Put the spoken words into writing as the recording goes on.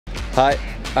Hi,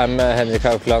 I'm Henrik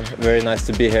Haukeland. Very nice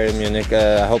to be here in Munich.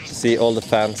 I hope to see all the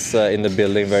fans in the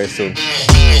building very soon.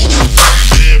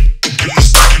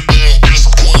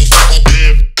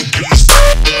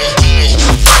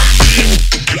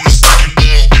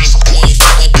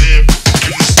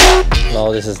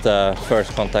 No, this is the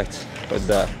first contact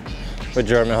with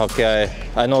German hockey.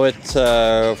 I know it,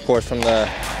 of course, from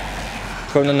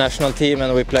the national team,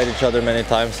 and we played each other many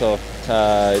times. So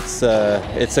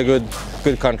it's a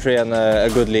good country and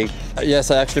a good league. Yes,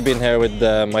 I actually been here with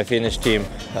my Finnish team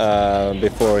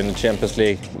before in the Champions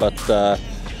League, but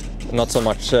not so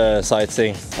much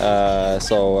sightseeing.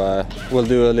 So we'll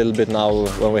do a little bit now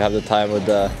when we have the time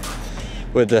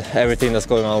with everything that's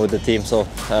going on with the team. So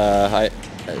I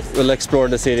will explore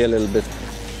the city a little bit.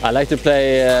 I like to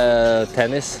play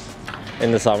tennis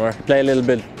in the summer. Play a little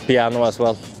bit piano as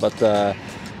well, but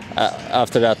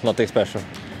after that, nothing special.